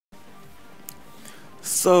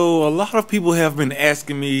So a lot of people have been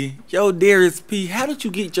asking me, yo Darius P, how did you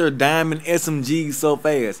get your diamond SMGs so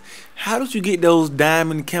fast? How did you get those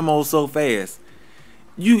diamond camos so fast?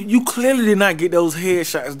 You clearly did not get those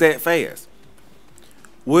headshots that fast.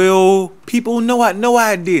 Well, people know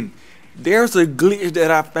I didn't. There's a glitch that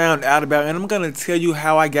I found out about, and I'm gonna tell you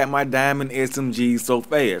how I got my diamond SMGs so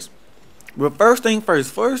fast. But first thing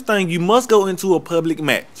first, you must go into a public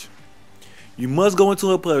match. You must go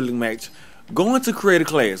into a public match. Go into create a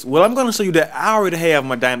class. Well, I'm going to show you that I already have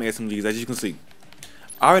my diamond SMGs, as you can see.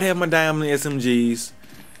 I already have my diamond SMGs.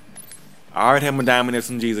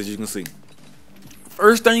 As you can see.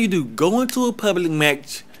 First thing you do, go into a public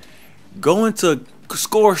match. Go into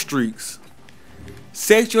score streaks.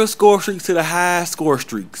 Set your score streaks to the highest score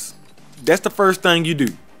streaks. That's the first thing you do.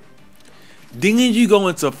 Then you go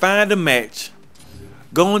into find a match.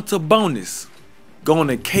 Go into bonus. Go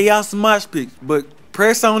into chaos mosh pit, but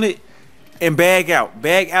press on it and bag out.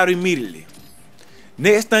 Bag out immediately.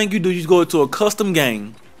 Next thing you do, you go to a custom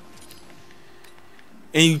game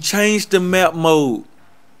and you change the map mode.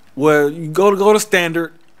 Where you go to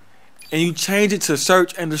standard and you change it to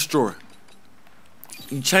search and destroy.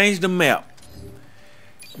 You change the map.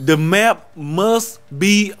 The map must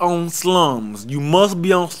be on slums. You must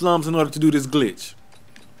be on slums in order to do this glitch.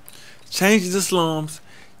 Change it to slums.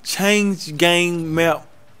 Change game map.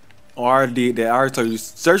 I already did that. I already told you.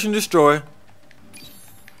 Search and destroy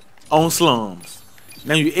on slums.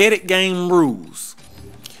 Now you edit game rules.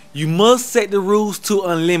 You must set the rules to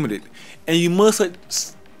unlimited. And you must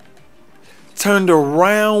turn the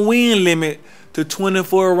round win limit to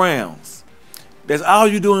 24 rounds. That's all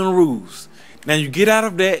you do in rules. Now you get out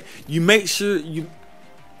of that. You make sure you.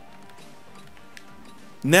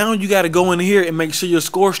 Now you got to go in here and make sure your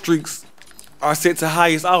score streaks are set to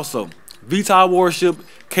highest also. VTOL Warship,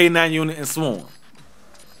 K9 unit, and Swarm.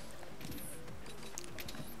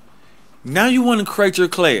 Now you want to create your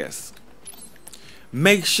class.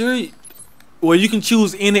 Make sure, well, you can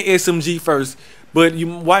choose any SMG first, but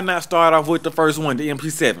why not start off with the first one, the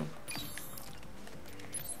MP7?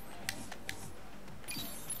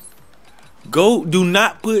 Do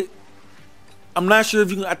not put, I'm not sure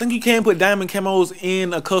if you can, I think you can put diamond camos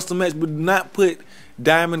in a custom match, but do not put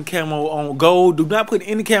diamond camo on gold. Do not put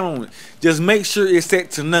any camo on it. Just make sure it's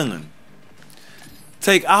set to none.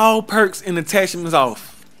 Take all perks and attachments off.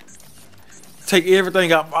 Take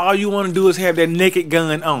everything off. All you want to do is have that naked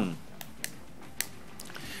gun on.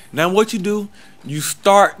 Now what you do, you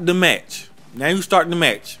start the match. Now you start the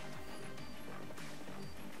match.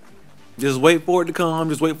 Just wait for it to come.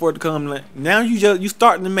 Just wait for it to come. Now you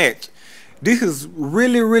start the match. This is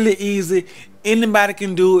really easy. Anybody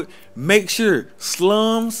can do it. Make sure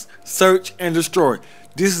slums, search, and destroy.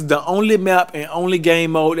 This is the only map and only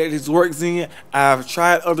game mode that this works in. I've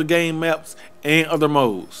tried other game maps and other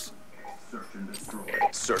modes. Search and destroy.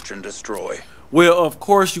 Search and destroy. Well, of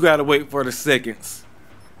course you gotta wait for the seconds.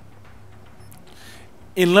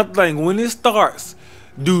 And another thing, when it starts,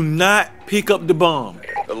 do not pick up the bomb.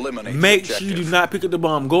 Eliminate Make sure you do not pick up the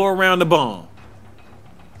bomb. Go around the bomb.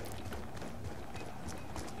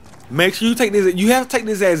 Make sure you take this. You have to take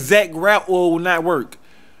this exact route or it will not work.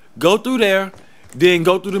 Go through there, then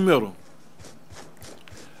go through the middle.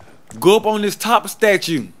 Go up on this top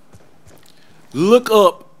statue. Look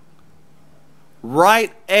up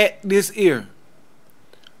right at this ear.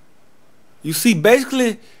 You see,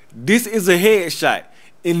 basically, this is a headshot.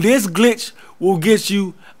 And this glitch will get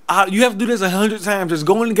you out. You have to do this 100 times. Just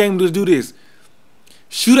go in the game and just do this.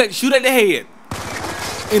 Shoot at the head.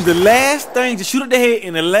 And the last thing, to shoot at the head,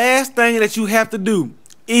 and the last thing that you have to do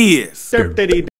is